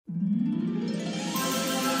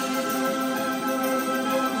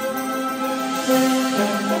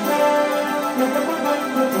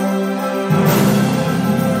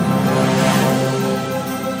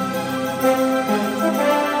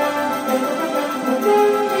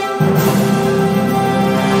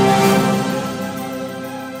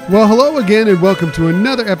Well, hello again, and welcome to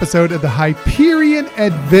another episode of the Hyperion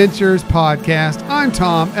Adventures podcast. I'm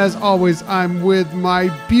Tom. As always, I'm with my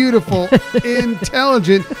beautiful,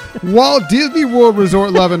 intelligent Walt Disney World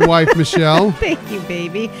Resort loving wife, Michelle. Thank you,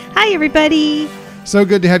 baby. Hi, everybody. So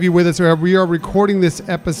good to have you with us. We are recording this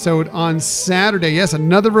episode on Saturday. Yes,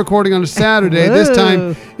 another recording on a Saturday. This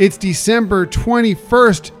time, it's December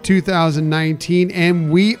 21st, 2019,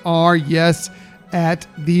 and we are, at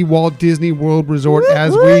the Walt Disney World Resort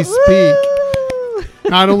as we speak.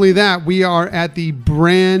 Not only that, we are at the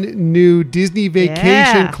brand new Disney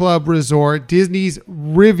Vacation Club Resort, Disney's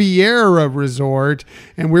Riviera Resort,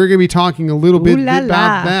 and we're going to be talking a little bit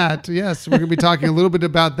about that. Yes, we're going to be talking a little bit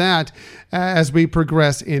about that as we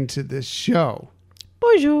progress into this show.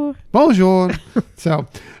 Bonjour. Bonjour. So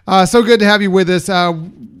good to have you with us.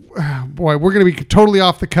 Boy, we're going to be totally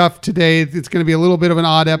off the cuff today. It's going to be a little bit of an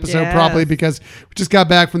odd episode, probably because we just got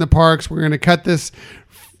back from the parks. We're going to cut this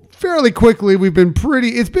fairly quickly.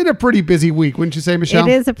 It's been a pretty busy week, wouldn't you say, Michelle?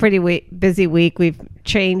 It is a pretty busy week. We've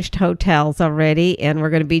changed hotels already, and we're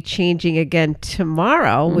going to be changing again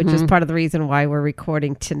tomorrow, which is part of the reason why we're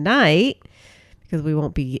recording tonight, because we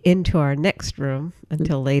won't be into our next room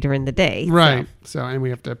until later in the day. Right. So, and we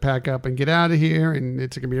have to pack up and get out of here, and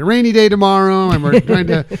it's going to be a rainy day tomorrow, and we're trying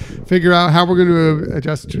to figure out how we're going to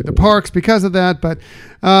adjust to the parks because of that. But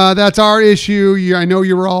that's our issue. I know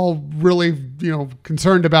you're all really,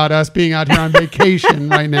 concerned about us being out here on vacation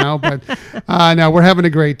right now, but no, we're having a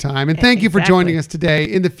great time. And thank you for joining us today.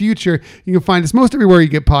 In the future, you can find us most everywhere you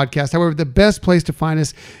get podcasts. However, the best place to find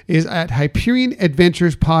us is at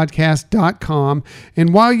HyperionAdventurespodcast.com.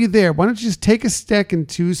 And while you're there, why don't you just take a second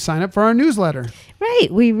to sign up for our newsletter? Right.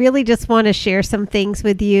 We really just want to share some things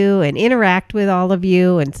with you and interact with all of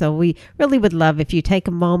you. And so we really would love if you take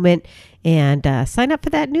a moment and sign up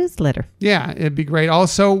for that newsletter. Yeah, it'd be great.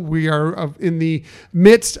 Also, we are in the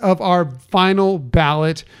midst of our final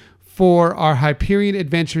ballot for our Hyperion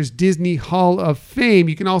Adventures Disney Hall of Fame.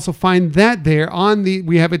 You can also find that there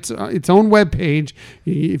we have its own webpage.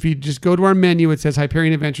 If you just go to our menu, it says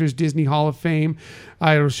Hyperion Adventures Disney Hall of Fame.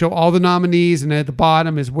 It'll show all the nominees, and at the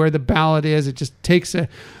bottom is where the ballot is. It just takes a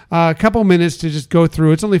couple minutes to just go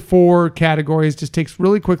through. It's only 4 categories. Just takes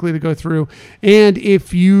really quickly to go through. And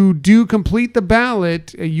if you do complete the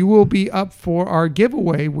ballot, you will be up for our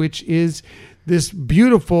giveaway, which is this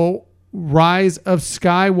beautiful Rise of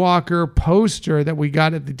Skywalker poster that we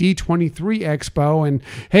got at the D23 Expo. And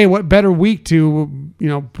hey, what better week to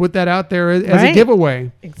put that out there as a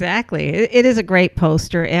giveaway? Exactly. It is a great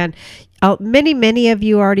poster, and many of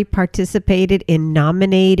you already participated in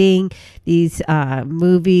nominating these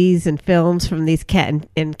movies and films from these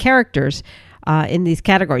characters in these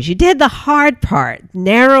categories. You did the hard part,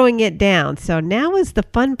 narrowing it down. So now is the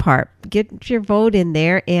fun part. Get your vote in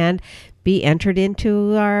there and be entered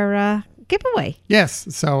into our giveaway. Yes.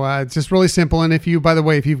 So it's just really simple. And if you've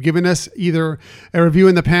given us either a review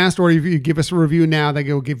in the past or if you give us a review now, that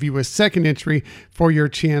will give you a second entry for your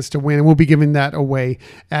chance to win. And we'll be giving that away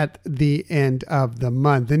at the end of the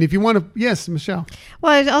month. And if you want to, yes, Michelle.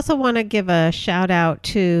 Well, I also want to give a shout out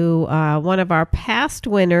to one of our past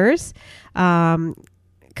winners,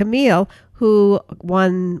 Camille, who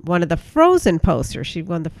won one of the Frozen posters. She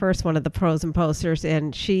won the first one of the Frozen posters,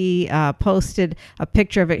 and she posted a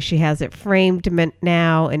picture of it. She has it framed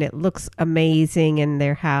now, and it looks amazing in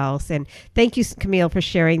their house. And thank you, Camille, for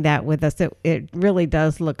sharing that with us. It really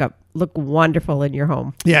does look wonderful in your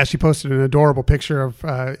home. Yeah, she posted an adorable picture of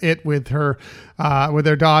it with her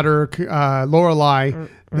daughter, Lorelai.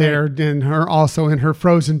 There, and her also in her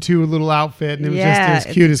Frozen 2 little outfit, and it was just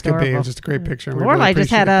as cute as could be. It was just a great picture. Lorelai just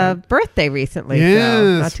had a birthday recently,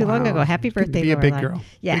 so not too long ago. Happy birthday, be a Lorelai. Big girl.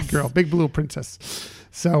 Yes. Big girl, big blue princess.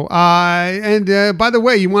 So, and by the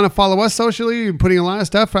way, you want to follow us socially? We're putting a lot of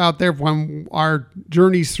stuff out there from our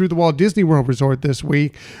journeys through the Walt Disney World Resort this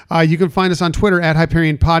week. You can find us on Twitter at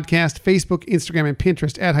Hyperion Podcast, Facebook, Instagram, and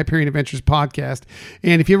Pinterest at Hyperion Adventures Podcast.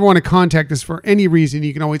 And if you ever want to contact us for any reason,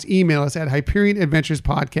 you can always email us at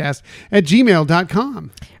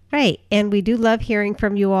HyperionAdventuresPodcast@gmail.com. Right. And we do love hearing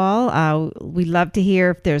from you all. We love to hear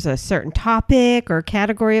if there's a certain topic or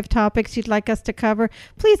category of topics you'd like us to cover.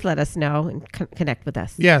 Please let us know and connect with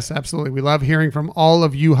us. Yes, absolutely. We love hearing from all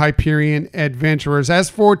of you Hyperion adventurers. As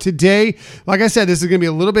for today, like I said, this is going to be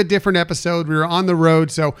a little bit different episode. We were on the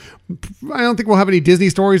road, so I don't think we'll have any Disney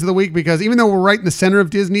stories of the week because even though we're right in the center of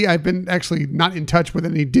Disney, I've been actually not in touch with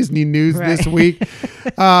any Disney news this week.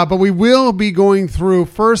 But we will be going through,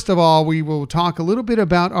 first of all, we will talk a little bit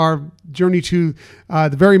about Journey to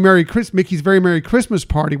the Mickey's Very Merry Christmas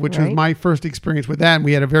Party, which was Right. my first experience with that. And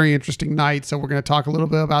we had a very interesting night. So we're going to talk a little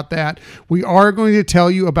bit about that. We are going to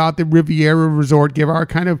tell you about the Riviera Resort, give our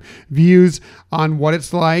kind of views on what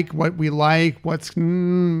it's like, what we like, what's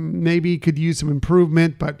maybe could use some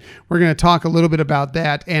improvement, but we're going to talk a little bit about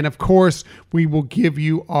that. And of course, we will give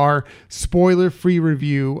you our spoiler-free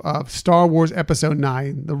review of Star Wars Episode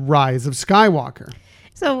 9, The Rise of Skywalker.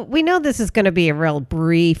 So we know this is going to be a real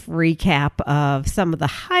brief recap of some of the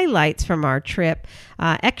highlights from our trip.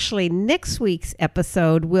 Actually, next week's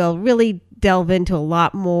episode will really delve into a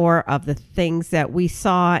lot more of the things that we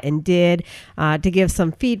saw and did, to give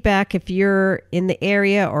some feedback if you're in the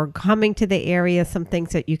area or coming to the area, some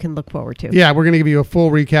things that you can look forward to. Yeah, we're going to give you a full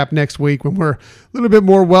recap next week when we're a little bit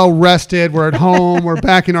more well rested. We're at home, we're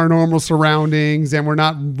back in our normal surroundings, and we're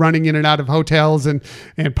not running in and out of hotels and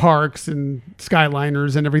parks and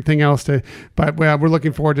Skyliners and everything else. But we're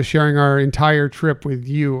looking forward to sharing our entire trip with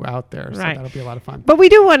you out there. So Right. that'll be a lot of fun. But we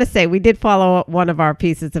do want to say we did follow one of our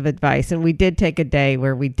pieces of advice, and we did take a day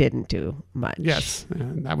where we didn't do much. Yes,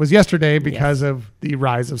 and that was yesterday because of the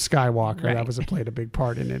Rise of Skywalker. Right. That played a big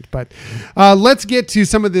part in it. But let's get to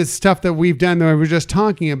some of this stuff that we've done that we were just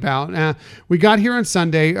talking about. We got here on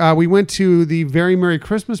Sunday. We went to the Very Merry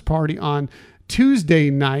Christmas Party on Tuesday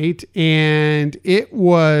night, and it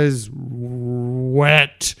was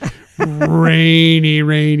wet, rainy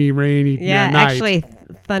Yeah, night. actually,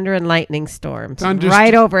 thunder and lightning storms Thunder-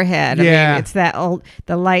 right overhead. I Yeah. mean, it's that old,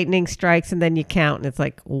 the lightning strikes and then you count and it's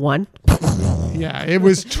like one. Yeah, it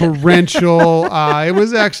was torrential. It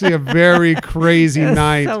was actually a very crazy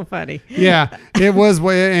night. So funny. Yeah, it was,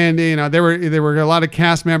 and there were a lot of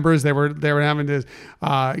cast members. They were having to,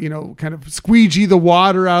 kind of squeegee the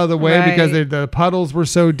water out of the way because Right. the puddles were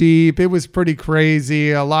so deep. It was pretty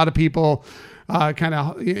crazy. A lot of people. Kind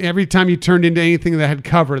of every time you turned into anything that had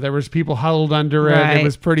cover, there was people huddled under it. It Right.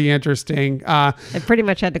 was pretty interesting. I pretty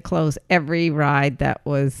much had to close every ride that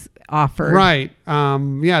was offered. Right.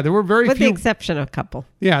 There were very With the few. exception of a couple.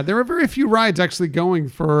 Yeah, there were very few rides actually going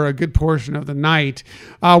for a good portion of the night.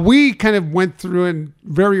 We kind of went through and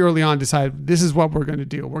very early on decided this is what we're going to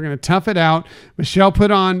do. We're going to tough it out. Michelle put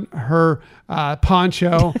on her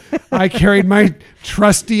poncho. I carried my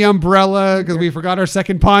trusty umbrella because we forgot our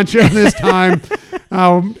second poncho this time.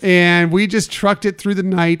 And we just trucked it through the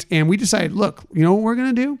night. And we decided, look, you know what we're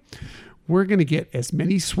going to do? We're going to get as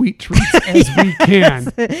many sweet treats as we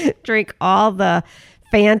can. Drink all the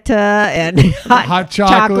Fanta and hot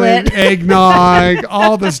chocolate, eggnog,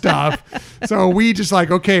 all the stuff. So we just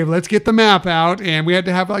okay, let's get the map out. And we had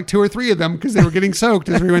to have 2 or 3 of them because they were getting soaked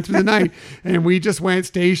as we went through the night. And we just went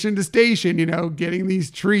station to station, getting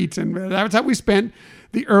these treats. And that's how we spent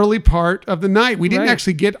the early part of the night. We didn't Right.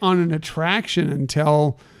 actually get on an attraction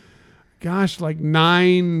until,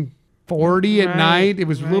 9:40 at Right, night. It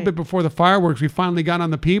was a little right. bit before the fireworks. We finally got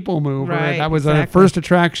on the People Mover. Right, That was the exactly. first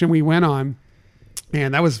attraction we went on.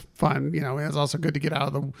 And that was fun. It was also good to get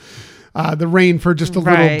out of the rain for just a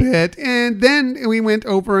Right. little bit. And then we went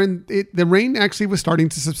over and the rain actually was starting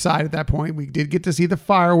to subside at that point. We did get to see the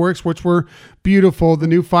fireworks, which were beautiful. The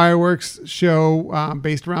new fireworks show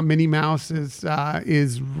based around Minnie Mouse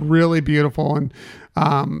is really beautiful. And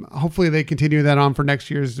hopefully they continue that on for next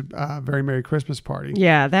year's Very Merry Christmas Party.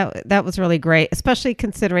 Yeah, that was really great, especially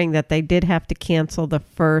considering that they did have to cancel the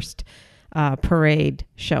first parade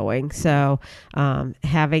showing. So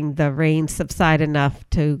having the rain subside enough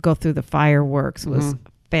to go through the fireworks was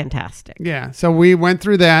fantastic. Yeah, so we went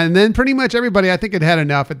through that, and then pretty much everybody, I think, had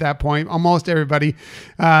enough at that point. Almost everybody,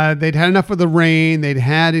 they'd had enough of the rain. They'd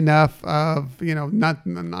had enough of not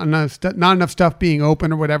enough stuff being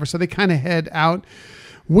open or whatever. So they kind of head out.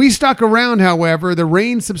 We stuck around, however. The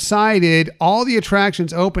rain subsided, all the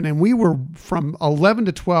attractions open, and we were from 11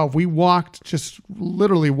 to 12. We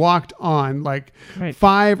literally walked on Right.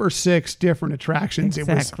 5 or 6 different attractions.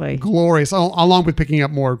 Exactly. It was glorious, along with picking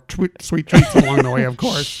up more sweet treats along the way, of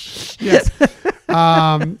course. Yes.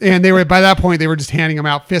 And they were, by that point, they were just handing them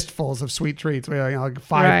out fistfuls of sweet treats. We had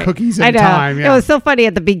 5 Right. cookies I at a know. time. It Yeah. was so funny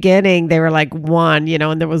at the beginning. They were like one,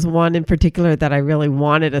 and there was one in particular that I really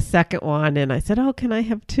wanted a second one. And I said, "Oh, can I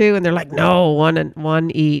have 2?" And they're like, "No,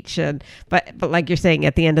 one each." And but like you're saying,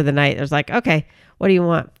 at the end of the night, there's like, "Okay, what do you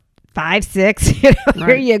want? 5, 6? Here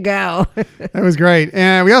Right. you go." That was great.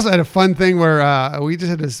 And we also had a fun thing where we just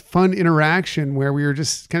had this fun interaction where we were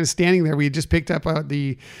just kind of standing there. We had just picked up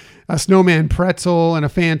the a snowman pretzel and a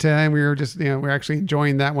Fanta, and we were just, we were actually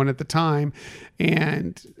enjoying that one at the time.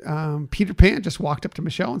 And Peter Pan just walked up to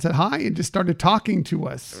Michelle and said hi and just started talking to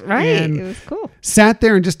us. Right. And it was cool. Sat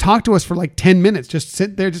there and just talked to us for like 10 minutes. Just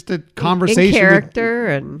sit there, just a conversation. In character.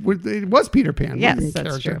 It was Peter Pan. Yes,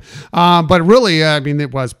 that's true. But really,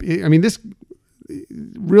 this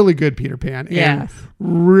really good Peter Pan. Yes. And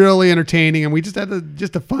really entertaining. And we just had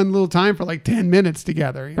a fun little time for like 10 minutes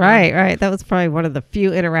together. Right. That was probably one of the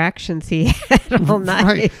few interactions he had all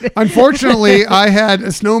night. Right. Unfortunately, I had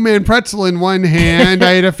a snowman pretzel in one hand.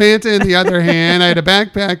 I had a Fanta in the other hand. I had a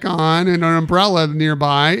backpack on and an umbrella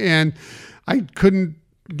nearby. And I couldn't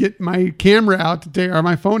get my camera out or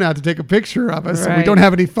my phone out to take a picture of us. So we don't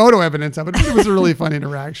have any photo evidence of it. But it was a really fun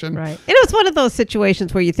interaction. Right. It was one of those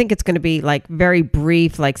situations where you think it's going to be like very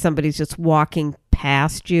brief, like somebody's just walking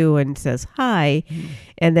past you and says hi,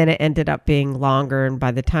 and then it ended up being longer, and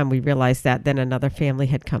by the time we realized that, then another family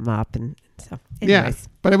had come up, and so anyways.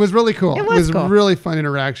 But it was really cool. It was cool. Really fun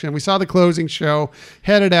interaction. We saw the closing show,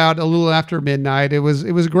 headed out a little after midnight. It was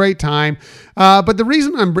a great time. But the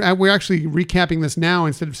reason we're actually recapping this now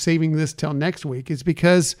instead of saving this till next week is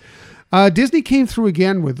because Disney came through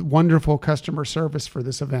again with wonderful customer service for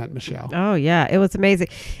this event, Michelle. Oh yeah, it was amazing.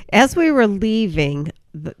 As we were leaving,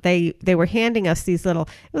 they were handing us these little,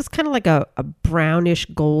 it was kind of like a brownish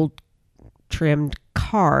gold trimmed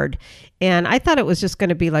card, and I thought it was just going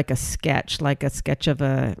to be like a sketch of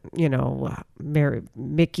a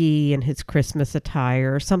Mickey and his Christmas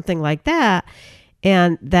attire or something like that,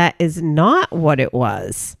 and that is not what it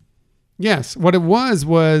was. Yes, what it was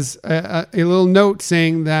a little note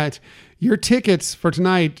saying that your tickets for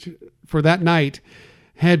that night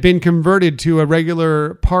had been converted to a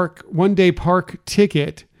regular one-day park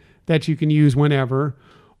ticket that you can use whenever,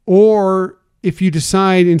 or if you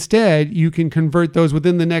decide instead, you can convert those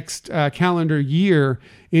within the next calendar year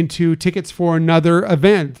into tickets for another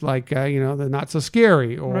event, like the Not So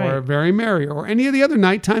Scary or Very Merry or any of the other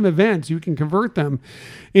nighttime events. You can convert them,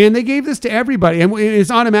 and they gave this to everybody, and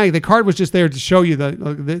it's automatic. The card was just there to show you that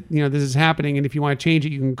this is happening, and if you want to change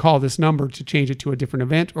it, you can call this number to change it to a different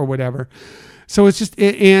event or whatever. So it's just,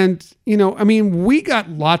 we got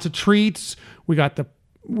lots of treats.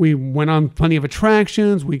 We went on plenty of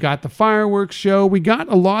attractions. We got the fireworks show. We got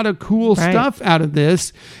a lot of cool stuff out of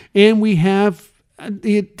this. And we have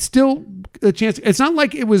still a chance. It's not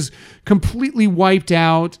like it was completely wiped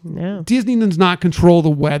out. No. Disney does not control the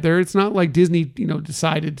weather. It's not like Disney,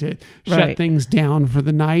 decided to shut things down for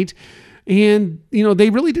the night. And, they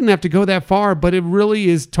really didn't have to go that far, but it really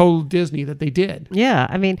is total Disney that they did.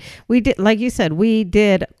 Yeah. We did, like you said, we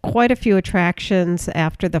did quite a few attractions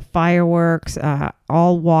after the fireworks,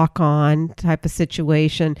 all walk on type of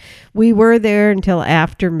situation. We were there until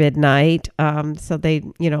after midnight. So they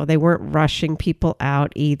weren't rushing people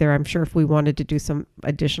out either. I'm sure if we wanted to do some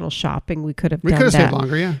additional shopping, we could have done that. We could have stayed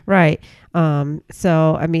longer, yeah. Right.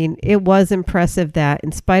 So, it was impressive that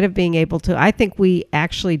in spite of being able to, I think we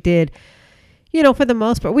actually did, for the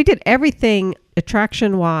most part, we did everything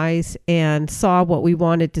attraction wise and saw what we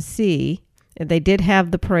wanted to see. And they did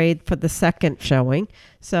have the parade for the second showing.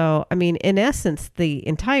 So, in essence, the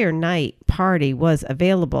entire night party was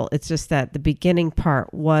available. It's just that the beginning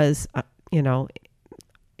part was, an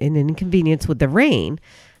inconvenience with the rain.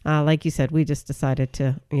 Like you said, we just decided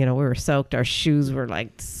to, we were soaked. Our shoes were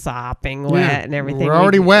like sopping wet and everything. We're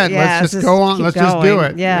already wet. Let's just go on. Let's just do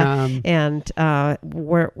it. Yeah. And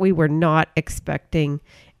we were not expecting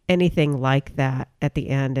anything like that at the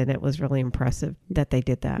end. And it was really impressive that they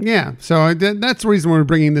did that. Yeah. So that's the reason we're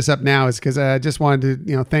bringing this up now is because I just wanted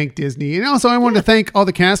to, thank Disney. And also I wanted to thank all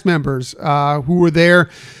the cast members who were there.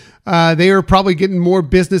 They were probably getting more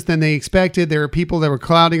business than they expected. There were people that were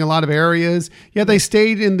clouding a lot of areas. Yeah, they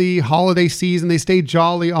stayed in the holiday season. They stayed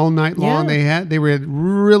jolly all night long. Yeah. They had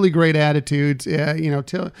really great attitudes.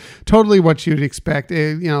 Totally what you'd expect.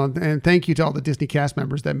 And thank you to all the Disney cast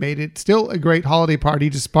members that made it still a great holiday party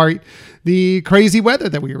despite the crazy weather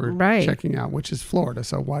that we were checking out, which is Florida.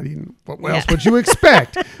 So what else would you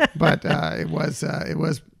expect? But it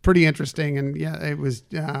was pretty interesting, and it was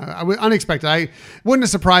unexpected. I wouldn't have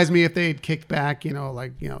surprised me if they had kicked back,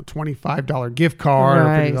 $25 gift card or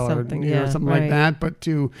 $50, something like that. But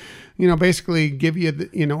to, basically give you,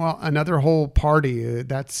 another whole party,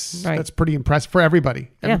 that's pretty impressive for everybody.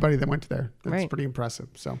 Everybody that went to there, that's pretty impressive.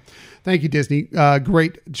 So, thank you, Disney.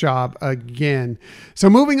 Great job again. So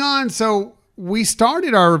moving on, so we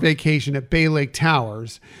started our vacation at Bay Lake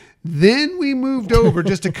Towers. Then we moved over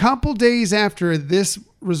just a couple days after this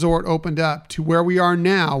resort opened up to where we are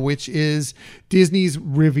now, which is Disney's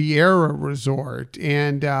Riviera Resort.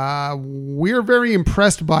 And we're very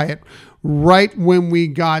impressed by it. right when we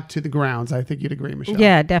got to the grounds. I think you'd agree, Michelle.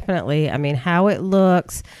 Yeah, definitely. I mean, how it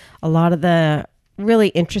looks, a lot of the really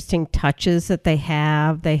interesting touches that they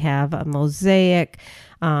have. They have a mosaic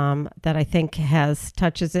that I think has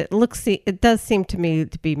touches. It does seem to me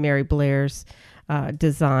to be Mary Blair's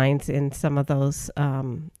designs in some of those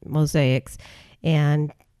mosaics.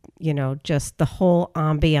 And, you know, just the whole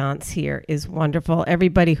ambiance here is wonderful.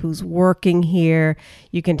 Everybody who's working here,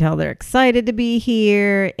 you can tell they're excited to be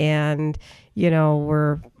here. And, you know,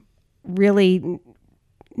 we're really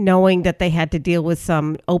knowing that they had to deal with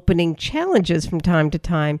some opening challenges from time to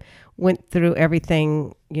time, went through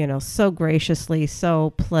everything, you know, so graciously,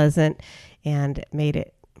 so pleasant, and made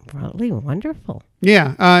it really wonderful.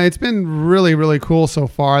 Yeah, it's been really, really cool so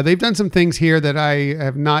far. They've done some things here that I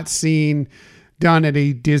have not seen done at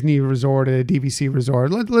a Disney resort, at a DVC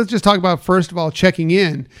resort. Let's just talk about, first of all, checking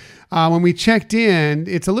in. When we checked in,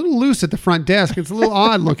 it's a little loose at the front desk. It's a little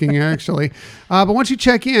odd looking, actually. But once you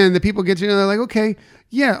check in, the people get you, they're like, okay,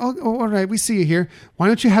 yeah, all right, we see you here. Why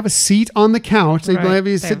don't you have a seat on the couch? They have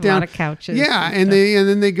you sit down. A lot of couches. Yeah, and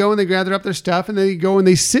then they go and they gather up their stuff, and they go and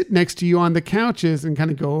they sit next to you on the couches and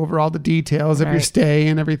kind of go over all the details of your stay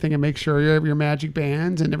and everything, and make sure you have your magic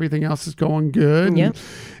bands and everything else is going good. Yeah.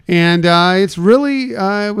 And it's really,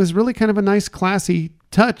 it was really kind of a nice, classy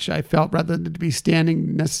touch, I felt, rather than to be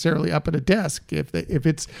standing necessarily up at a desk if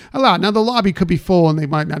it's allowed. Now the lobby could be full and they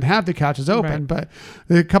might not have the couches open, but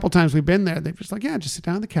a couple times we've been there, they're just like, yeah, just sit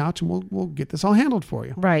down on the couch and we'll get this all handled for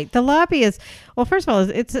you. Right. The lobby is, well, first of all,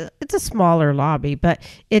 it's a smaller lobby, but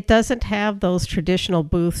it doesn't have those traditional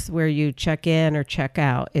booths where you check in or check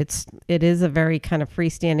out. It is a very kind of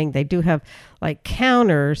freestanding. They do have like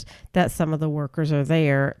counters that some of the workers are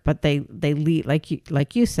there, but they lead,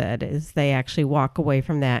 like you said, is they actually walk away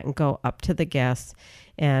from that and go up to the guests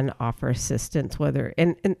and offer assistance,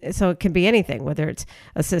 and so it can be anything, whether it's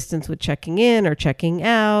assistance with checking in or checking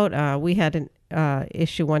out. We had an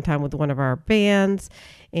issue one time with one of our bands,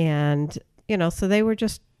 and, you know, so they were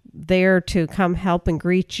just there to come help and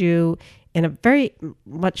greet you in a very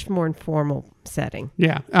much more informal setting.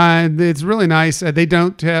 Yeah, it's really nice. They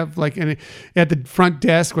don't have like at the front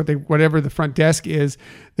desk, whatever the front desk is,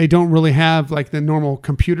 they don't really have like the normal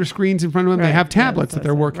computer screens in front of them. Right. They have tablets that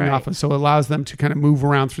they're working off of, so it allows them to kind of move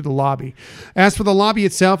around through the lobby. As for the lobby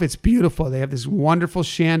itself, it's beautiful. They have this wonderful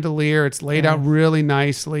chandelier. It's laid out really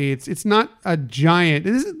nicely. It's not a giant.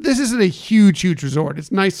 This isn't a huge resort. It's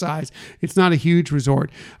nice size. It's not a huge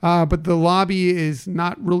resort, but the lobby is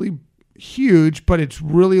not really huge, but it's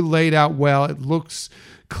really laid out well. It looks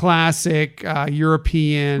classic,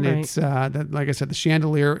 European. Right. It's like I said, the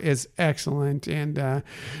chandelier is excellent, and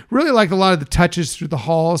really like a lot of the touches through the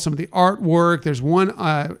hall, some of the artwork. There's one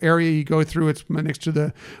area you go through. It's next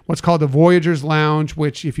to what's called the Voyagers Lounge,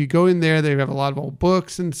 which if you go in there, they have a lot of old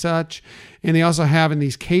books and such, and they also have in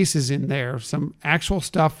these cases in there some actual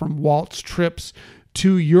stuff from Walt's trips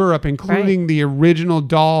to Europe, including the original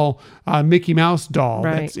doll, Mickey Mouse doll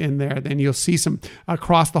that's in there. Then you'll see some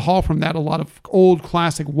across the hall from that, a lot of old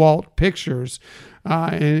classic Walt pictures,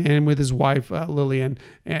 and with his wife Lillian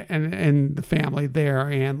and the family there,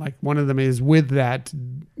 and like one of them is with that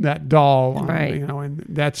doll, you know, and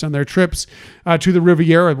that's on their trips to the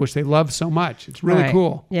Riviera, which they love so much. It's really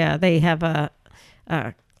cool. Yeah, they have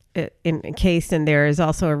in case, and there is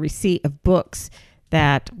also a receipt of books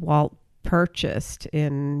that Walt purchased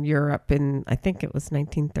in Europe in, I think it was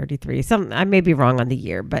 1933. I may be wrong on the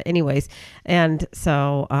year, but anyways, and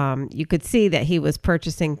so you could see that he was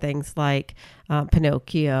purchasing things like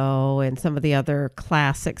Pinocchio and some of the other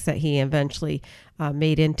classics that he eventually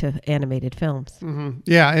made into animated films. Mm-hmm.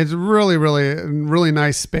 Yeah, it's really, really, really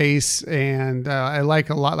nice space, and I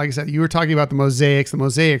like a lot. Like I said, you were talking about the mosaics. The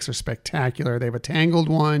mosaics are spectacular. They have a Tangled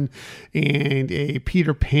one and a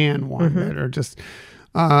Peter Pan one that are just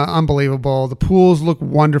unbelievable. The pools look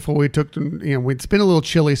wonderful. We took them, you know, it's been a little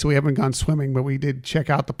chilly, so we haven't gone swimming, but we did check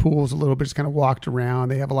out the pools a little bit, just kind of walked around.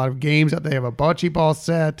 They have a lot of games out there. They have a bocce ball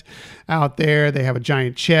set out there. They have a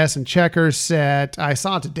giant chess and checkers set. I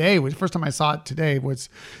saw it today. The first time I saw it today was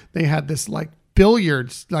they had this like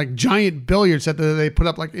billiards, like giant billiards set that they put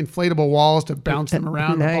up like inflatable walls to bounce them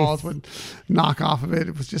around. Nice. The balls would knock off of it.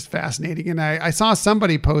 It was just fascinating. And I saw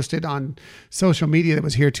somebody posted on social media that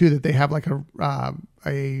was here too, that they have like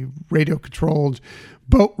a radio controlled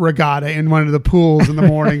boat regatta in one of the pools in the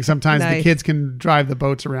morning. Sometimes Nice. the kids can drive the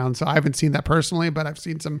boats around. So I haven't seen that personally, but I've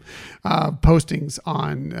seen some postings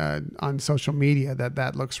on social media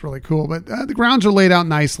that looks really cool. But the grounds are laid out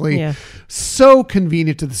nicely. Yeah. So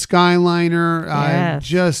convenient to the Skyliner.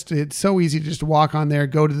 Yes. It's so easy to just walk on there,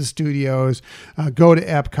 go to the studios, go to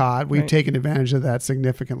Epcot. We've Right. taken advantage of that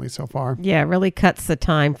significantly so far. Yeah, it really cuts the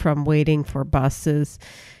time from waiting for buses.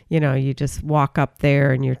 You just walk up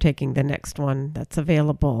there and you're taking the next one that's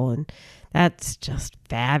available. And that's just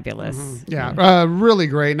fabulous. Yeah, really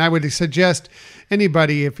great. And I would suggest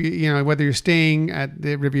anybody, if whether you're staying at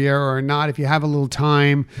the Riviera or not, if you have a little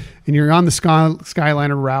time and you're on the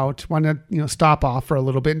Skyliner route, want to stop off for a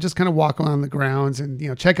little bit and just kind of walk along the grounds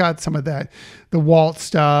and check out some of the Walt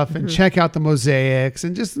stuff and check out the mosaics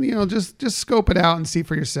and just scope it out and see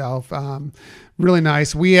for yourself. Really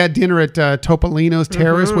nice. We had dinner at Topolino's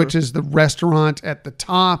Terrace, which is the restaurant at the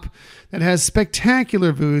top that has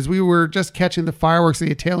spectacular views. We were just catching the fireworks at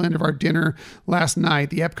the tail end of our dinner last night,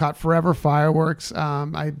 the Epcot Forever fireworks.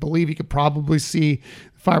 I believe you could probably see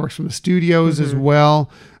fireworks from the studios as well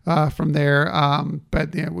from there.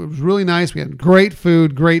 But it was really nice. We had great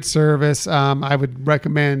food, great service. I would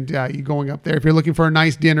recommend you going up there if you're looking for a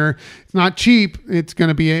nice dinner. It's not cheap. It's going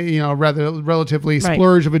to be a rather relatively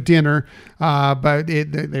splurge of a dinner. But they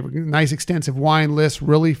have a nice extensive wine list,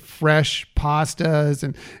 really fresh pastas,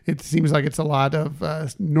 and it seems like it's a lot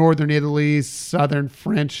of northern Italy, southern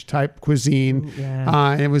French type cuisine.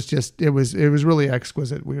 Yeah. It was really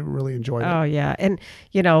exquisite. We really enjoyed it. Oh, yeah. And,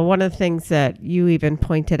 one of the things that you even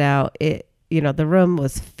pointed out, the room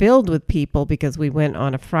was filled with people because we went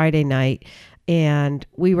on a Friday night and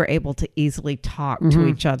we were able to easily talk to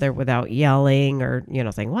each other without yelling or,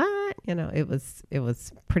 saying, what? It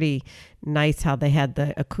was pretty nice how they had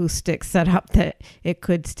the acoustics set up that it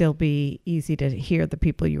could still be easy to hear the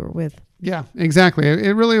people you were with. Yeah, exactly.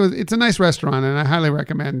 It really was. It's a nice restaurant, and I highly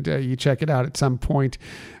recommend you check it out at some point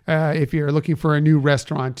if you're looking for a new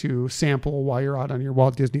restaurant to sample while you're out on your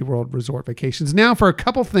Walt Disney World Resort vacations. Now, for a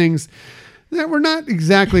couple things that we're not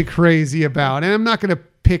exactly crazy about, and I'm not going to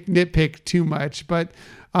nitpick too much, but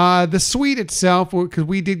the suite itself, because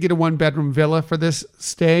we did get a 1-bedroom villa for this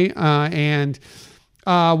stay, and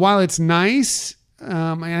while it's nice.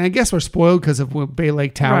 And I guess we're spoiled because of Bay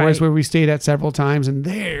Lake Towers, Right. where we stayed at several times, and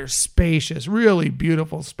they're spacious, really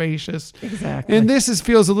beautiful, spacious. Exactly. And this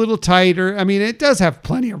feels a little tighter. I mean, it does have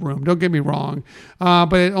plenty of room. Don't get me wrong,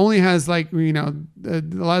 but it only has a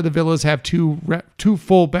lot of the villas have two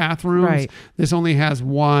full bathrooms. Right. This only has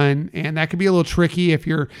one, and that could be a little tricky if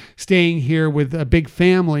you're staying here with a big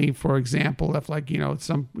family, for example. If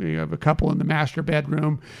you have a couple in the master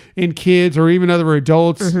bedroom and kids, or even other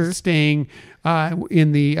adults staying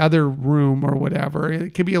in the other room or whatever,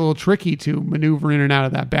 it could be a little tricky to maneuver in and out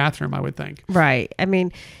of that bathroom, I would think. Right. I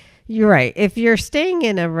mean, you're right. If you're staying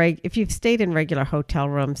in if you've stayed in regular hotel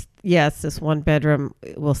rooms, yes, this 1-bedroom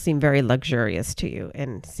will seem very luxurious to you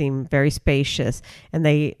and seem very spacious. And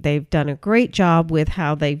they've done a great job with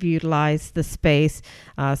how they've utilized the space.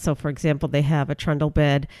 So, for example, they have a trundle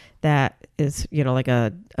bed that is, like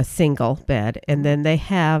a single bed, and then they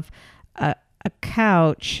have a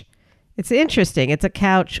couch. It's interesting. It's a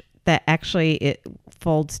couch that actually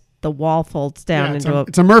the wall folds down into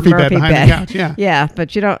it's a Murphy bed behind the couch. Yeah. Yeah,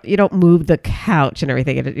 but you don't move the couch and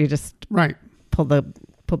everything. You just Right. pull the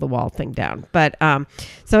wall thing down. But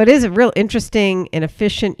so it is a real interesting and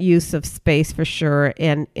efficient use of space for sure.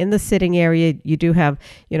 And in the sitting area, you do have,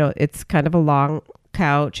 it's kind of a long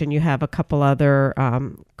couch, and you have a couple other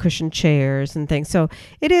cushioned chairs and things. So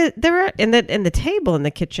it is and the table in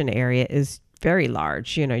the kitchen area is very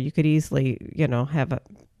large. You could easily, have a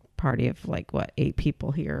party of 8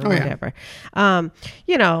 people here or whatever.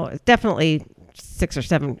 Definitely 6 or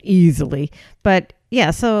 7 easily. But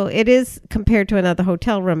yeah, so it is, compared to another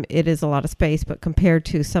hotel room, it is a lot of space, but compared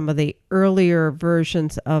to some of the earlier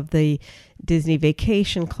versions of the Disney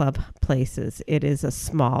Vacation Club places, it is a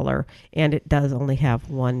smaller, and it does only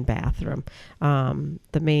have 1 bathroom.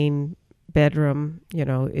 The main bedroom,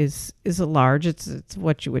 is a large. It's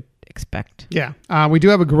what you would expect. Yeah. We do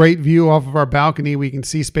have a great view off of our balcony. We can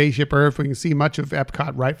see Spaceship Earth. We can see much of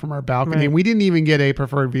Epcot right from our balcony. Right. And we didn't even get a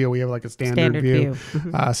preferred view. We have a standard view.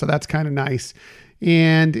 So that's kind of nice.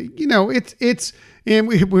 And, it's and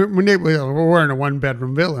we're in a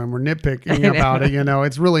 1-bedroom villa, and we're nitpicking about it.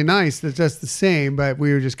 It's really nice. It's just the same, but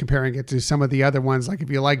we were just comparing it to some of the other ones. Like if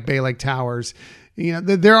you like Bay Lake Towers,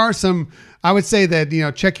 there are some, I would say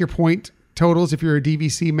that, check your point totals if you're a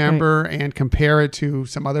DVC member and compare it to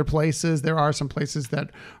some other places. There are some places that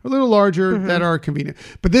are a little larger that are convenient.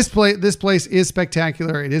 But this place is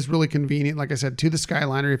spectacular. It is really convenient, like I said, to the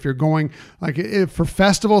Skyliner. If you're going for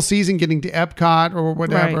festival season, getting to Epcot or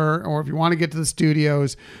whatever, or if you want to get to the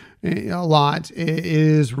studios a lot, it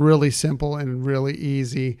is really simple and really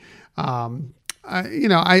easy.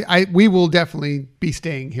 We will definitely be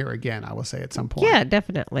staying here again, I will say, at some point. Yeah,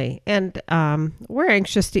 definitely. And we're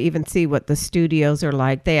anxious to even see what the studios are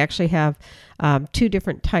like. They actually have 2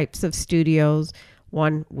 different types of studios.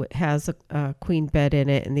 One has a queen bed in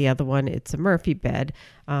it, and the other one, it's a Murphy bed.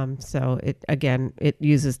 So it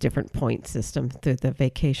uses different point system through the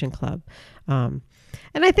Vacation Club.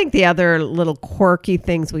 And I think the other little quirky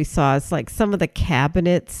things we saw is like some of the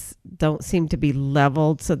cabinets don't seem to be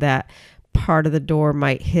leveled, so that part of the door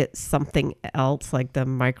might hit something else, like the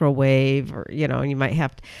microwave, or you might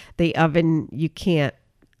have the oven. You can't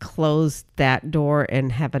close that door and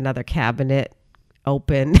have another cabinet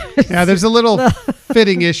open. Yeah, there's a little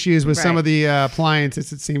fitting issues with some of the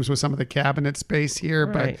appliances, it seems, with some of the cabinet space here,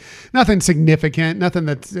 but nothing significant, nothing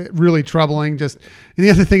that's really troubling. And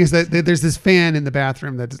the other thing is that there's this fan in the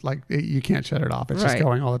bathroom that's like, you can't shut it off. It's just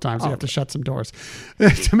going all the time, so you have to shut some doors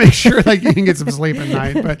to make sure that you can get some sleep at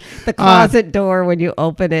night. But the closet door, when you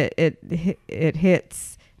open it, it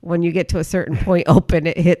hits, when you get to a certain point open,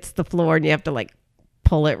 it hits the floor, and you have to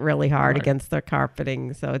pull it really hard against the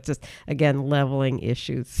carpeting. So it's just, again, leveling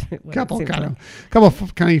issues. couple kind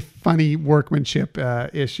of funny workmanship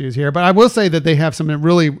issues here. But I will say that they have some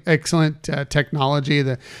really excellent technology,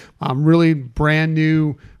 the really brand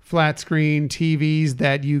new flat screen TVs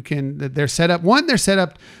that they're set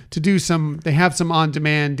up to do they have some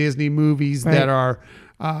on-demand Disney movies that are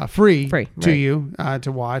free to you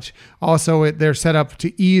to watch. Also, they're set up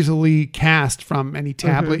to easily cast from any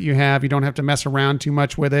tablet you have. You don't have to mess around too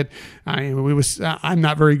much with it. I'm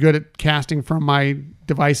not very good at casting from my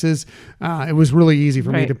devices. It was really easy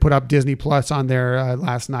for me to put up Disney Plus on there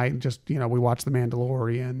last night, and just we watched The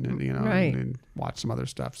Mandalorian and watch some other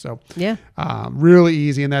stuff. So really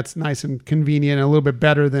easy, and that's nice and convenient, and a little bit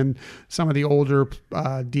better than some of the older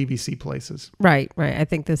DVC places. Right. I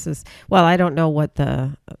think this is, well, I don't know what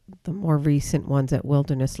the more recent ones at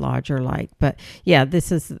Wilderness Lodge are like, but yeah,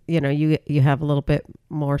 this is you have a little bit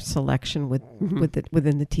more selection within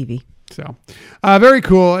the TV. So very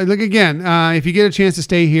cool. Look, again, if you get a chance to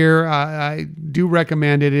stay here, I do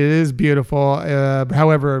recommend it. It is beautiful.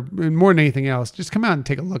 However, more than anything else, just come out and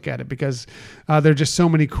take a look at it, because there are just so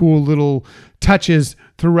many cool little touches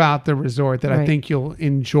throughout the resort that I think you'll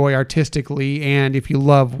enjoy artistically. And if you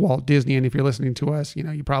love Walt Disney, and if you're listening to us,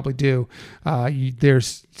 you probably do.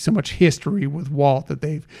 There's so much history with Walt that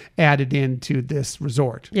they've added into this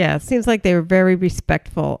resort. Yeah, it seems like they were very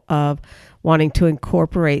respectful of wanting to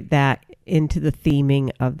incorporate that into the theming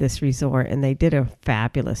of this resort, and they did a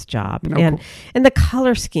fabulous job. And the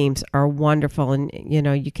color schemes are wonderful, and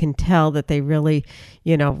you can tell that they really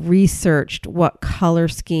researched what color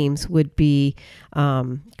schemes would be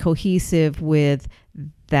cohesive with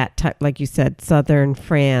that type, like you said, Southern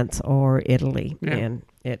France or Italy. And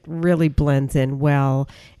it really blends in well,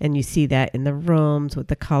 and you see that in the rooms with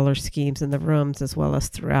the color schemes in the rooms, as well as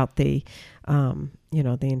throughout the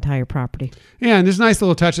the entire property. Yeah, and there's nice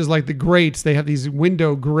little touches like the grates. They have these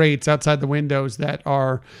window grates outside the windows that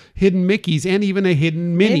are hidden Mickeys and even a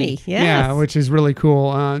hidden Minnie. Yes. Yeah, which is really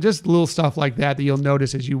cool. Just little stuff like that you'll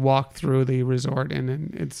notice as you walk through the resort,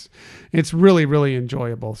 and it's really, really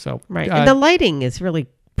enjoyable. So and the lighting is really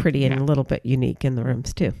pretty and a little bit unique in the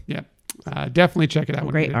rooms too. Yeah, definitely check it out.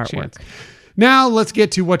 Great artwork. Now let's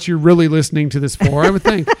get to what you're really listening to this for, I would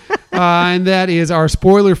think. And that is our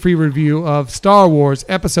spoiler-free review of Star Wars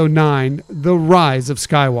Episode 9, The Rise of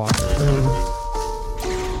Skywalker.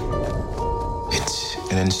 It's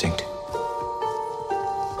an instinct.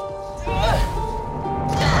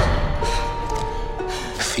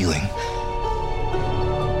 A feeling.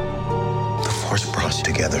 The Force brought us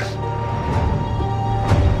together.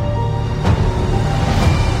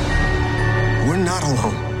 We're not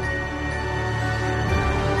alone.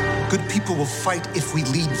 Good people will fight if we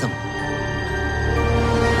lead them.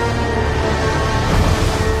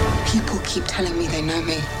 People keep telling me they know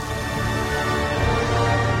me.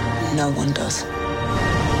 No one does.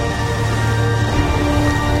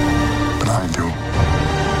 But I do.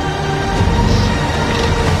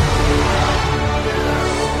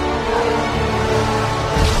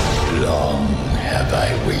 Long have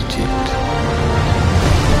I waited.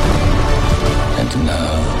 And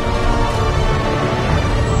now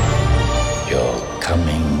you're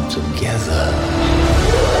coming together.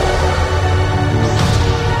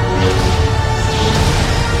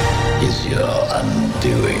 Is your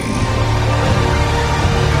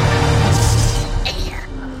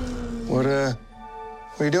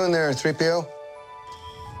What are you doing there, 3PO?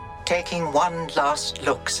 Taking one last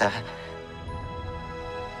look, sir.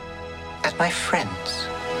 At my friends.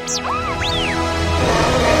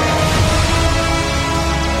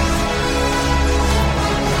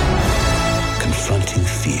 Confronting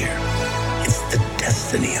fear is the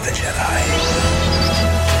destiny of a Jedi.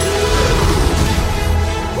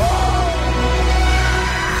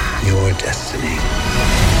 Your destiny.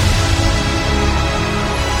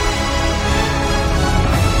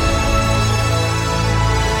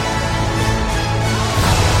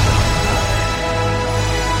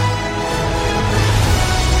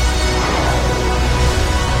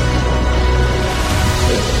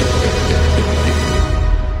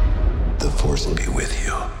 The Force will be with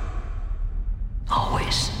you.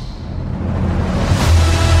 Always.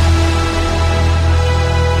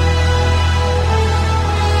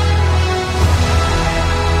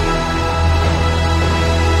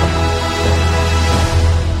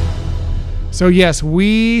 So yes,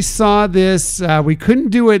 we saw this. We couldn't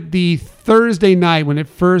do it the Thursday night when it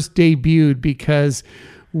first debuted because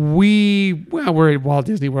we're at Walt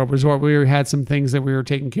Disney World Resort. We had some things that we were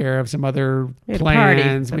taking care of, some other We had a party,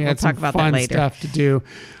 plans. but We we'll had some talk about that fun later. stuff to do.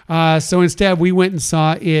 So instead, we went and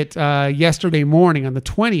saw it yesterday morning on the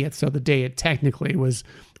 20th. So the day it technically was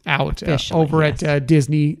out Officially, over yes. at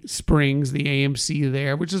Disney Springs, the AMC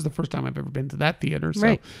there, which is the first time I've ever been to that theater. So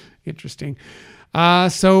Right. interesting.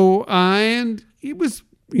 And it was,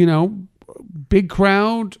 big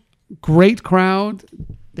crowd, great crowd.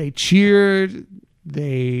 They cheered,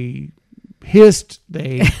 they hissed,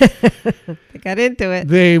 they I got into it.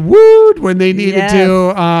 they wooed when they needed Yes.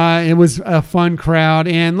 to. It was a fun crowd.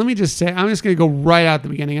 And let me just say, I'm just going to go right out the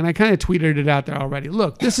beginning. And I kind of tweeted it out there already.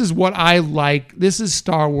 Look, this is what I like. This is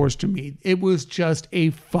Star Wars to me. It was just a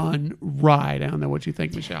fun ride. I don't know what you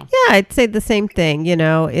think, Michelle. Yeah, I'd say the same thing.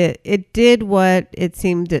 It did what it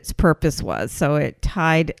seemed its purpose was. So it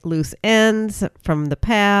tied loose ends from the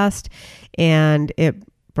past, and it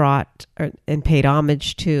brought and paid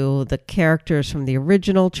homage to the characters from the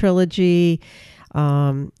original trilogy.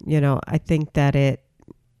 I think that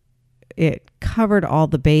it covered all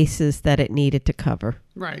the bases that it needed to cover.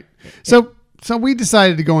 Right. So we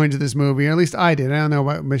decided to go into this movie, or at least I did. I don't know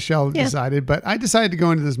what Michelle Yeah. decided, but I decided to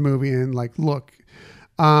go into this movie and look,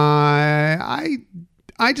 I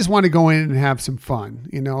just want to go in and have some fun.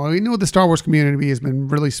 We know the Star Wars community has been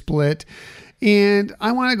really split. And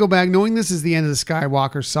I want to go back knowing this is the end of the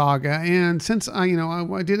Skywalker saga. And since I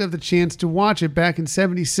did have the chance to watch it back in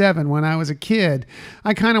 77 when I was a kid,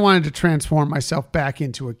 I kind of wanted to transform myself back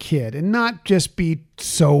into a kid and not just be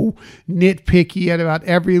so nitpicky at about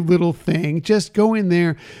every little thing. Just go in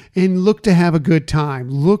there and look to have a good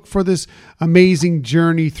time. Look for this amazing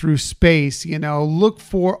journey through space. Look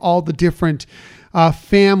for all the different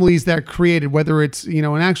families that are created, whether it's an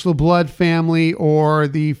actual blood family or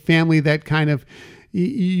the family that kind of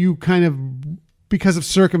because of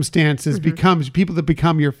circumstances becomes people that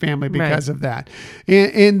become your family because of that,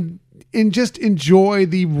 and just enjoy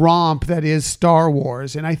the romp that is Star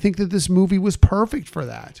Wars. And I think that this movie was perfect for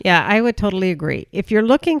that. Yeah, I would totally agree. If you're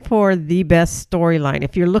looking for the best storyline,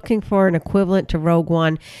 if you're looking for an equivalent to Rogue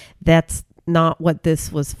One, that's not what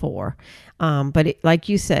this was for. But like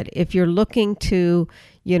you said, if you're looking to,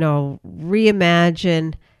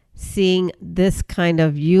 reimagine seeing this kind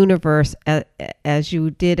of universe as you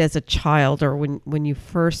did as a child, or when you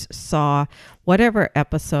first saw whatever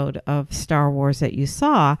episode of Star Wars that you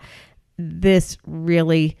saw, this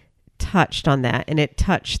really touched on that, and it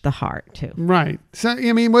touched the heart too. Right. So,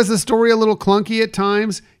 was the story a little clunky at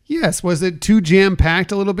times? Yes. Was it too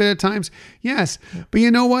jam-packed a little bit at times? Yes. But you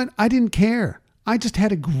know what? I didn't care. I just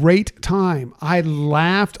had a great time. I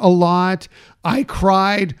laughed a lot. I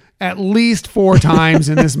cried at least 4 times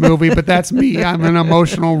in this movie, but that's me. I'm an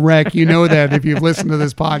emotional wreck. You know that if you've listened to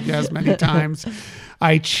this podcast many times.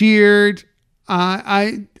 I cheered.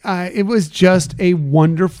 It was just a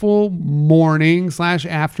wonderful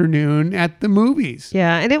morning/afternoon at the movies.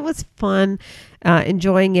 Yeah, and it was fun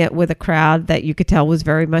enjoying it with a crowd that you could tell was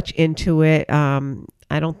very much into it.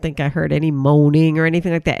 I don't think I heard any moaning or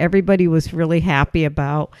anything like that. Everybody was really happy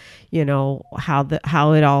about,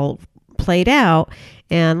 how it all played out.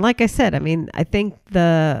 And like I said, I think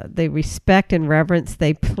the respect and reverence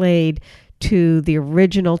they played to the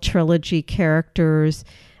original trilogy characters,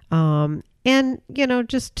 and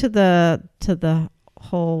just to the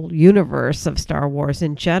whole universe of Star Wars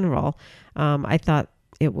in general. I thought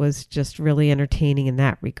it was just really entertaining in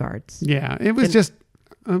that regards. Yeah, it was just.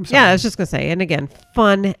 I'm sorry. Yeah, I was just going to say, and again,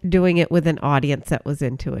 fun doing it with an audience that was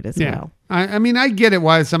into it as well. I get it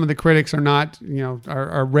why some of the critics are not,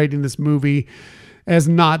 are rating this movie as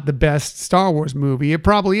not the best Star Wars movie. It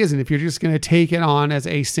probably isn't if you're just going to take it on as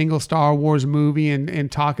a single Star Wars movie and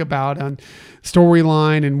talk about on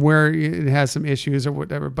storyline and where it has some issues or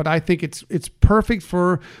whatever. But I think it's perfect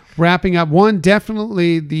for wrapping up. One,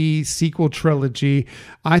 definitely the sequel trilogy.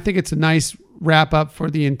 I think it's a nice wrap up for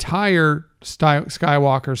the entire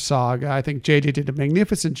Skywalker saga. I think JJ did a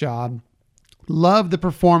magnificent job. Love the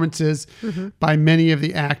performances by many of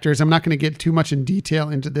the actors. I'm not going to get too much in detail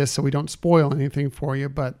into this so we don't spoil anything for you,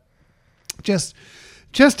 but just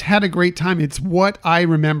had a great time. It's what I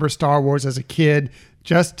remember Star Wars as a kid,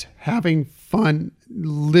 just having fun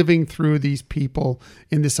living through these people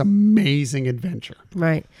in this amazing adventure.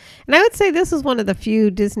 Right. And I would say this is one of the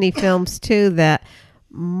few Disney films too that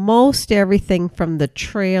most everything from the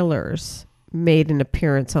trailers made an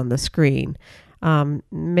appearance on the screen.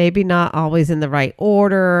 Maybe not always in the right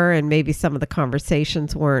order, and maybe some of the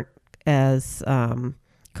conversations weren't as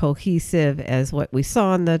cohesive as what we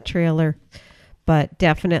saw in the trailer, but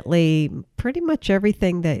definitely pretty much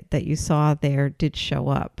everything that you saw there did show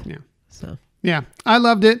up. Yeah. So yeah, I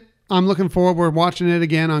loved it. I'm looking forward. We're watching it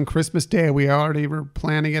again on Christmas Day. We already were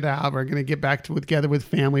planning it out. We're going to get back together with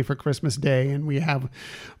family for Christmas Day, and we have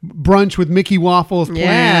brunch with Mickey Waffles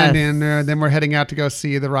planned, and then we're heading out to go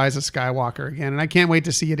see The Rise of Skywalker again. And I can't wait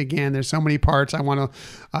to see it again. There's so many parts I want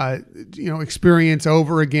to, experience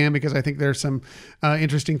over again because I think there's some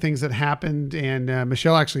interesting things that happened. And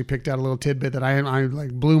Michelle actually picked out a little tidbit that I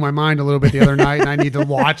like blew my mind a little bit the other night, and I need to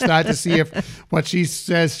watch that to see if what she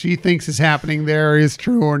says she thinks is happening there is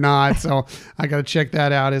true or not. So I got to check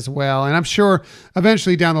that out as well. And I'm sure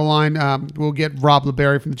eventually down the line, we'll get Rob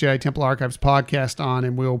LeBerry from the Jedi Temple Archives podcast on,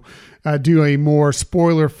 and we'll do a more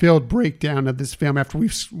spoiler-filled breakdown of this film after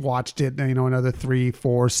we've watched it, another 3,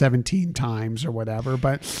 4, 17 times or whatever.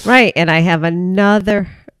 But right. And I have another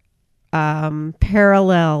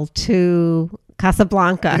parallel to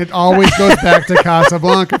Casablanca. It always goes back to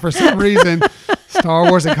Casablanca for some reason. Star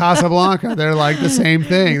Wars and Casablanca, they're like the same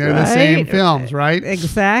thing. They're the same films, right?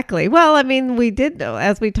 Exactly. Well, I mean, we did know,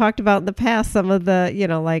 as we talked about in the past, some of the,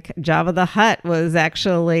 like Jabba the Hutt was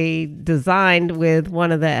actually designed with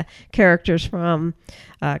one of the characters from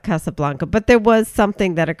Casablanca. But there was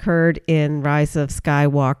something that occurred in Rise of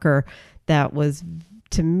Skywalker that was,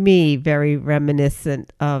 to me, very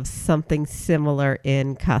reminiscent of something similar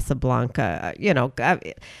in Casablanca.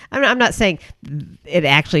 I'm not saying it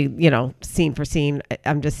actually, scene for scene.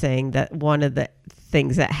 I'm just saying that one of the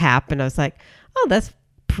things that happened, I was like, oh, that's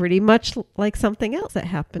pretty much like something else that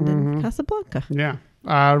happened in Casablanca. Yeah.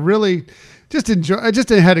 Really I just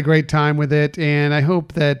had a great time with it, and I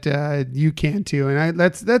hope that you can too. And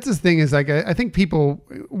that's the thing is, like, I think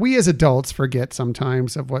we as adults forget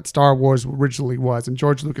sometimes of what Star Wars originally was. And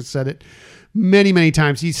George Lucas said it many, many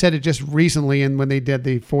times. He said it just recently, and when they did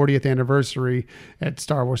the 40th anniversary at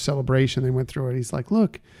Star Wars Celebration, they went through it. He's like,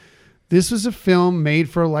 look, this was a film made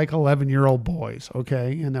for like 11-year-old boys.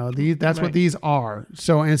 Okay. That's right. What these are.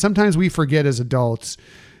 So, and sometimes we forget as adults,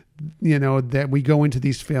 that we go into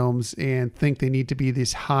these films and think they need to be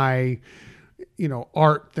this high,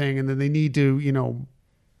 art thing. And then they need to,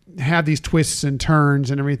 have these twists and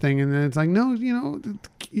turns and everything. And then it's like, no,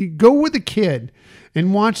 you go with a kid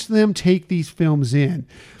and watch them take these films in.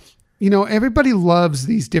 Everybody loves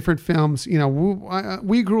these different films.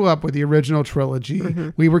 We grew up with the original trilogy. Mm-hmm.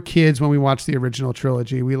 We were kids when we watched the original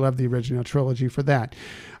trilogy. We love the original trilogy for that.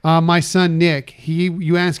 My son, Nick,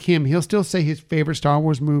 you ask him, he'll still say his favorite Star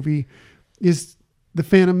Wars movie is The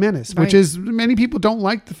Phantom Menace, right. Which is, many people don't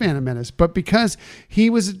like The Phantom Menace, but because he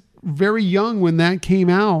was very young when that came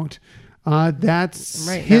out, that's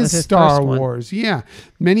right. his Star Wars. Yeah.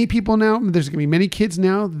 Many people now, there's going to be many kids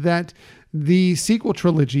now that the sequel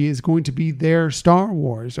trilogy is going to be their Star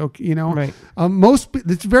Wars. Okay, right.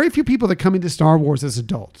 There's very few people that come into Star Wars as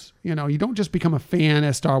adults. You don't just become a fan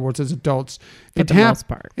as Star Wars as adults. For the most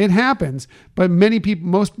part, it happens, but many people,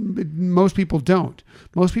 most people don't.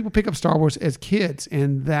 Most people pick up Star Wars as kids,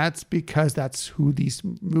 and that's because that's who these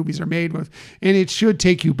movies are made with. And it should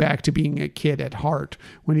take you back to being a kid at heart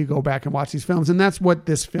when you go back and watch these films. And that's what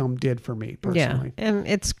this film did for me personally. Yeah, and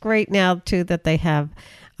it's great now too that they have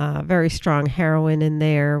very strong heroine in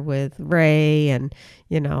there with Rey, and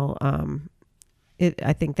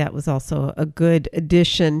I think that was also a good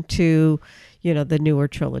addition to the newer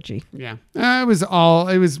trilogy. Yeah, it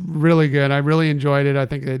was really good. I really enjoyed it. I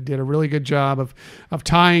think they did a really good job of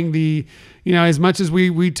tying the, as much as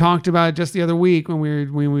we talked about it just the other week when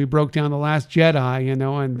we broke down The Last Jedi,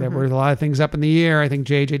 and there were a lot of things up in the air. I think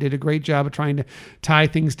JJ did a great job of trying to tie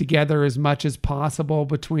things together as much as possible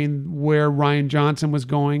between where Rian Johnson was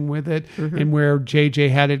going with it and where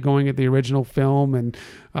JJ had it going at the original film, and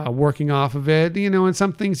working off of it, and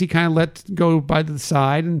some things he kind of let go by the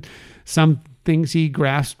side, and some things he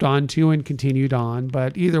grasped onto and continued on.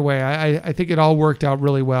 But either way, I think it all worked out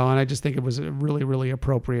really well, and I just think it was a really, really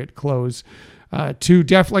appropriate close to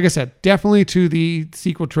like I said, definitely to the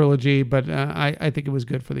sequel trilogy, but I think it was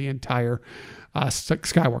good for the entire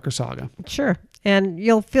Skywalker saga. Sure. And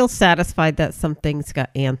you'll feel satisfied that some things got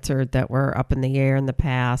answered that were up in the air in the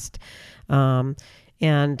past.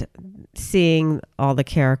 And seeing all the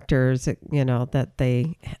characters, that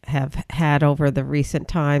they have had over the recent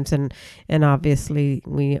times. And obviously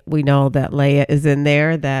we know that Leia is in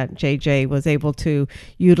there, that JJ was able to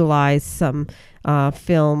utilize some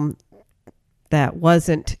film that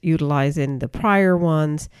wasn't utilized in the prior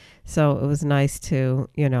ones. So it was nice to,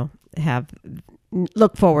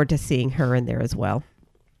 look forward to seeing her in there as well.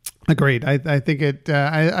 Agreed. I think it,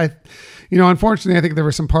 unfortunately, I think there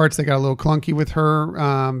were some parts that got a little clunky with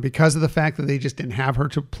her because of the fact that they just didn't have her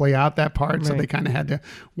to play out that part. Right. So they kind of had to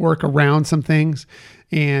work around some things.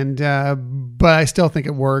 And, but I still think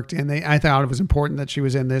it worked. And I thought it was important that she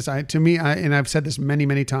was in this. And I've said this many,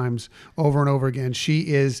 many times over and over again,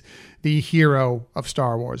 she is the hero of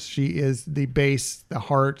Star Wars. She is the base, the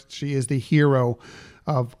heart. She is the hero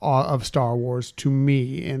of Star Wars to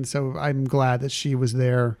me, and so I'm glad that she was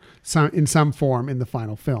there in some form in the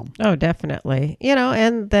final film. Oh, definitely.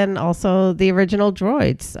 And then also the original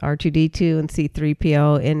droids, R2D2 and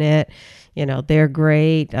C-3PO in it. They're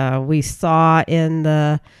great. We saw in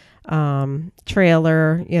the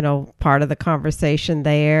trailer, part of the conversation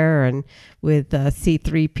there, and with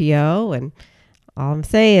C-3PO, and all I'm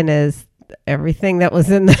saying is everything that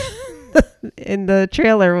was in the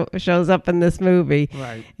trailer shows up in this movie.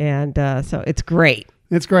 Right. And so it's great.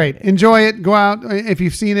 It's great. Enjoy it. Go out. If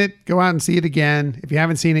you've seen it, go out and see it again. If you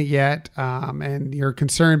haven't seen it yet, and you're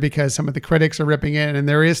concerned because some of the critics are ripping it, and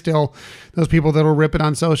there is still those people that will rip it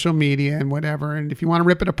on social media and whatever. And if you want to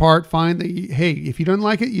rip it apart, fine. Hey, if you don't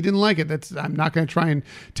like it, you didn't like it. I'm not going to try and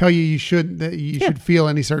tell you should feel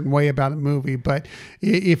any certain way about a movie. But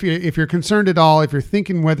if you're concerned at all, if you're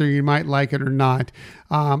thinking whether you might like it or not,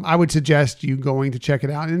 I would suggest you going to check it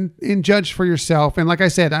out and judge for yourself. And like I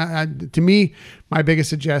said, to me, my biggest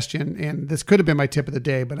suggestion, and this could have been my tip of the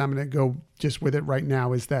day, but I'm going to go just with it right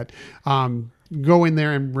now, is that go in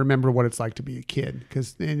there and remember what it's like to be a kid,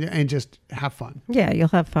 and just have fun. Yeah, you'll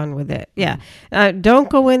have fun with it. Yeah. Don't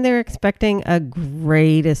go in there expecting a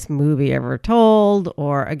greatest movie ever told,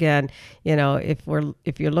 or again,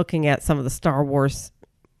 if you're looking at some of the Star Wars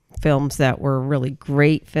films that were really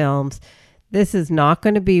great films, this is not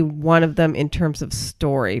going to be one of them in terms of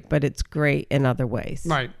story, but it's great in other ways.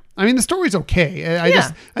 Right. I mean, the story's okay. I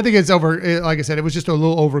think it's over. Like I said, it was just a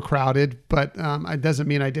little overcrowded, but it doesn't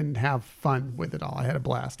mean I didn't have fun with it all. I had a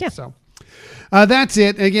blast. Yeah. So that's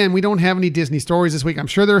it. Again, we don't have any Disney stories this week. I'm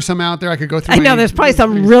sure there are some out there. I could go through. I know there's probably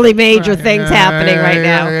some really major things happening right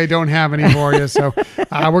now. I don't have any for you. So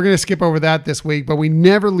we're going to skip over that this week, but we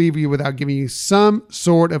never leave you without giving you some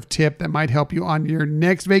sort of tip that might help you on your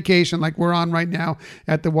next vacation, like we're on right now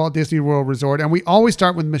at the Walt Disney World Resort. And we always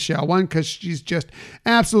start with Michelle, one, because she's just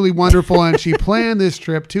absolutely wonderful. And she planned this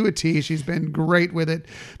trip to a T. She's been great with it,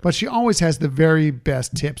 but she always has the very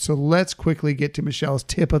best tips. So let's quickly get to Michelle's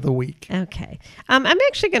tip of the week. Okay. I'm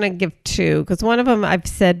actually going to give two, because one of them I've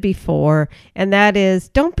said before, and that is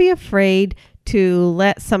don't be afraid to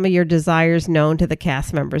let some of your desires known to the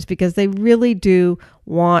cast members, because they really do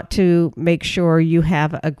want to make sure you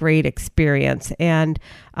have a great experience. And,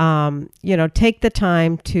 take the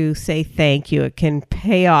time to say thank you. It can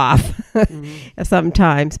pay off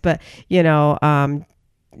sometimes, but,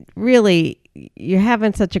 really, you're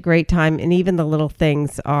having such a great time, and even the little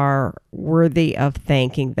things are worthy of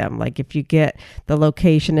thanking them. Like if you get the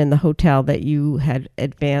location in the hotel that you had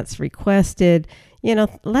advance requested,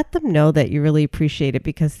 let them know that you really appreciate it,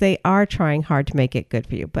 because they are trying hard to make it good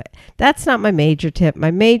for you. But that's not my major tip.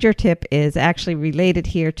 My major tip is actually related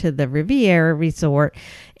here to the Riviera Resort.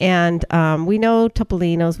 And we know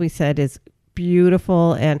Topolino's, we said, is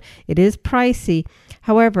beautiful and it is pricey.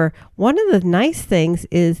 However, one of the nice things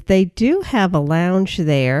is they do have a lounge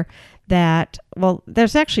there that, well,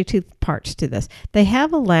 there's actually two parts to this. They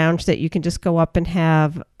have a lounge that you can just go up and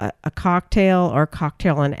have a cocktail or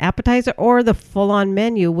cocktail and appetizer or the full-on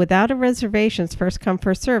menu without a reservation. It's first come,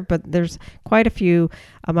 first serve, but there's quite a few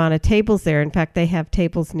amount of tables there. In fact, they have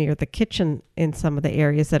tables near the kitchen in some of the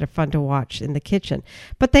areas that are fun to watch in the kitchen.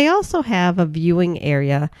 But they also have a viewing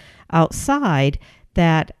area outside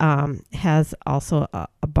that has also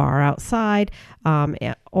a bar outside,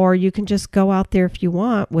 or you can just go out there if you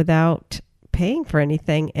want without paying for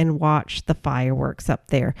anything and watch the fireworks up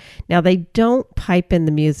there. Now, they don't pipe in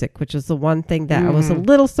the music, which is the one thing that I was a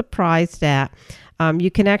little surprised at. You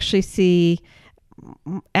can actually see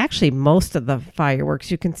most of the fireworks.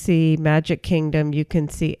 You can see Magic Kingdom, you can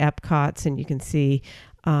see Epcot's, and you can see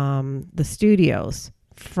the studios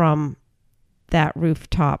from that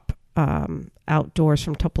rooftop outdoors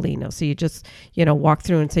from Topolino. So you just, walk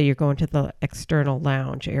through and say you're going to the external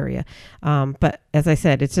lounge area. But as I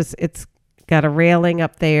said, it's got a railing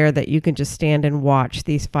up there that you can just stand and watch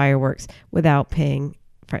these fireworks without paying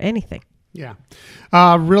for anything. Yeah.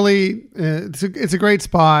 Really, it's a great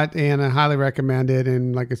spot, and I highly recommend it.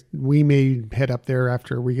 And we may head up there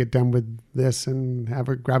after we get done with this and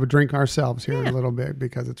grab a drink ourselves here in a little bit,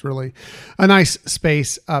 because it's really a nice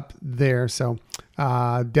space up there. So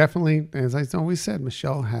definitely, as I always said,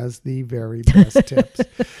 Michelle has the very best tips.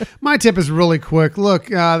 My tip is really quick. Look,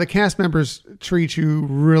 the cast members treat you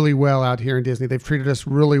really well out here in Disney. They've treated us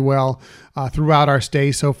really well throughout our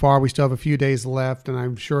stay so far. We still have a few days left, and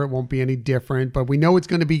I'm sure it won't be any different, but we know it's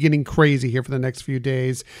going to be getting crazy here for the next few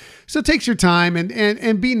days. So take your time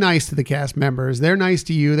and be nice to the cast members. They're nice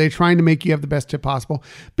to you. They're trying to make you have the best tip possible.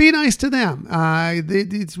 Be nice to them.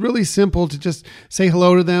 It's really simple to just say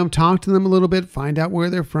hello to them, talk to them a little bit, find out where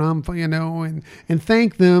they're from, and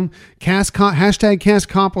thank them. Hashtag cast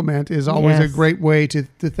compliment is always a great way to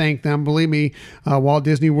thank them. Believe me, Walt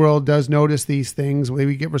Disney World does notice these things.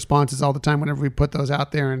 We get responses all the time whenever we put those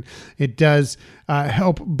out there, and it does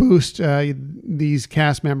help boost these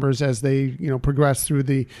cast members as they progress through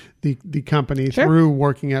the company through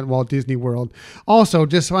working at Walt Disney World. Also,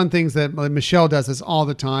 just fun things that Michelle does this all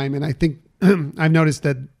the time, and I think I've noticed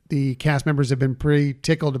that the cast members have been pretty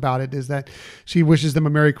tickled about it, is that she wishes them a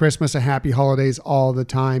Merry Christmas, a Happy Holidays all the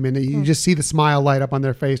time, and you just see the smile light up on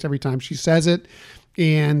their face every time she says it.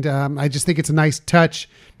 And I just think it's a nice touch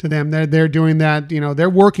to them. They're doing that. They're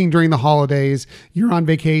working during the holidays. You're on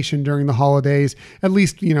vacation during the holidays. At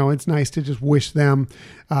least, it's nice to just wish them,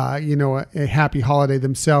 a happy holiday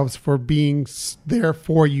themselves, for being there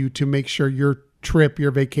for you to make sure your trip, your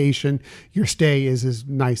vacation, your stay is as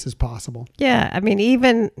nice as possible. Yeah. I mean,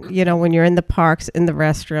 even, when you're in the parks, in the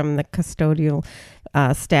restroom, the custodial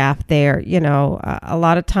staff there, a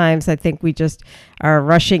lot of times I think we just are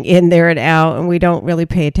rushing in there and out, and we don't really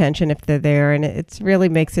pay attention if they're there. And it really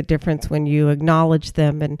makes a difference when you acknowledge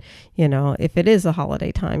them. And, if it is a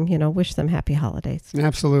holiday time, wish them happy holidays.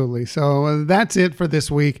 Absolutely. So that's it for this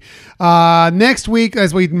week. Next week,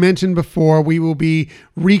 as we mentioned before, we will be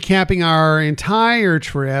recapping our entire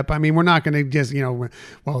trip. I mean, we're not going to just,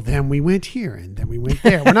 well, then we went here and then we went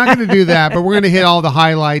there. We're not going to do that, but we're going to hit all the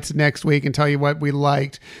highlights next week and tell you what we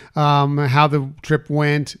liked, how the trip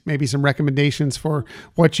went, maybe some recommendations for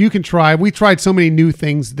what you can try. We tried so many new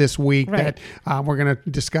things this week that we're going to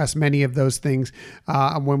discuss many of those things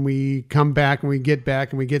when we come back and we get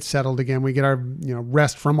back and we get settled again. We get our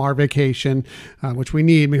rest from our vacation, which we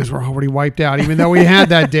need because we're already wiped out. Even though we had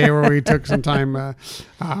that day where we took some time,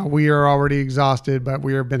 we are already exhausted, but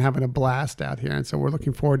we have been having a blast out here. And so we're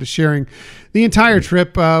looking forward to sharing the entire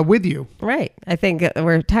trip with you. Right. I think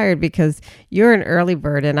we're tired because you're an early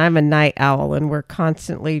bird and I'm a night owl, and we're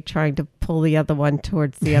constantly trying to pull the other one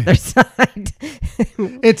towards the other side.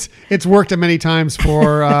 It's worked many times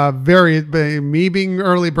for me being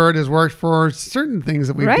early bird has worked for certain things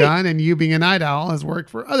that we've done, and you being a night owl has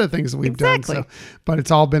worked for other things that we've done. So, but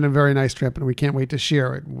it's all been a very nice trip, and we can't wait to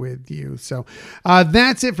share it with you. So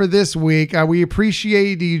that's it for this week. We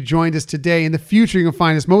appreciate you joined us today. In the future, you can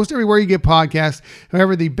find us most everywhere you get podcasts.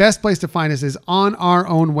 However, the best place to find us is on our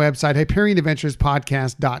own website,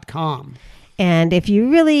 HyperionAdventuresPodcast.com. And if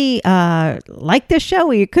you really like this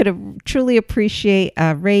show, you could truly appreciate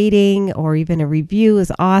a rating or even a review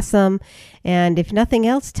is awesome. And if nothing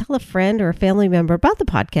else, tell a friend or a family member about the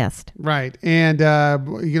podcast. Right. And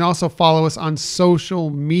you can also follow us on social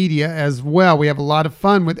media as well. We have a lot of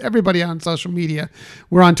fun with everybody on social media.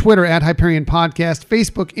 We're on Twitter at Hyperion Podcast,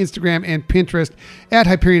 Facebook, Instagram, and Pinterest at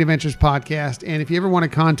Hyperion Adventures Podcast. And if you ever want to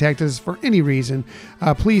contact us for any reason,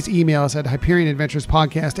 please email us at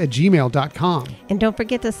HyperionAdventuresPodcast@gmail.com. And don't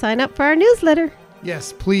forget to sign up for our newsletter.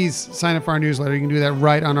 Yes, please sign up for our newsletter. You can do that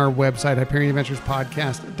right on our website,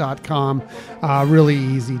 HyperionAdventuresPodcast.com. Really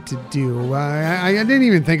easy to do. I didn't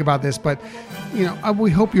even think about this, but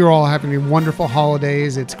we hope you're all having wonderful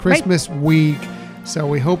holidays. It's Christmas week, so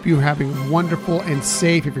we hope you're having wonderful and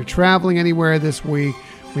safe. If you're traveling anywhere this week,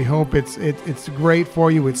 we hope it's great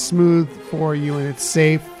for you, it's smooth for you, and it's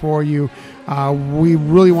safe for you. We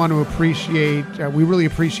really appreciate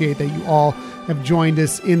that you all have joined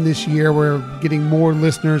us in this year. We're getting more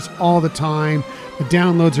listeners all the time. The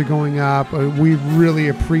downloads are going up. We really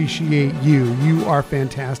appreciate you. You are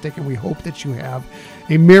fantastic, and we hope that you have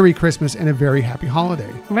a Merry Christmas and a very happy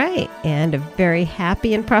holiday. Right, and a very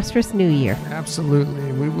happy and prosperous New Year.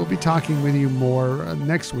 Absolutely. We will be talking with you more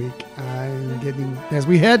next week as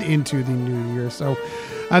we head into the new year. So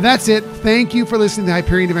that's it. Thank you for listening to the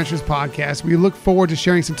Hyperion Adventures podcast. We look forward to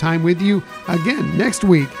sharing some time with you again next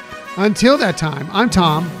week. Until that time, I'm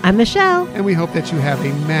Tom. I'm Michelle. And we hope that you have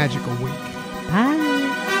a magical week.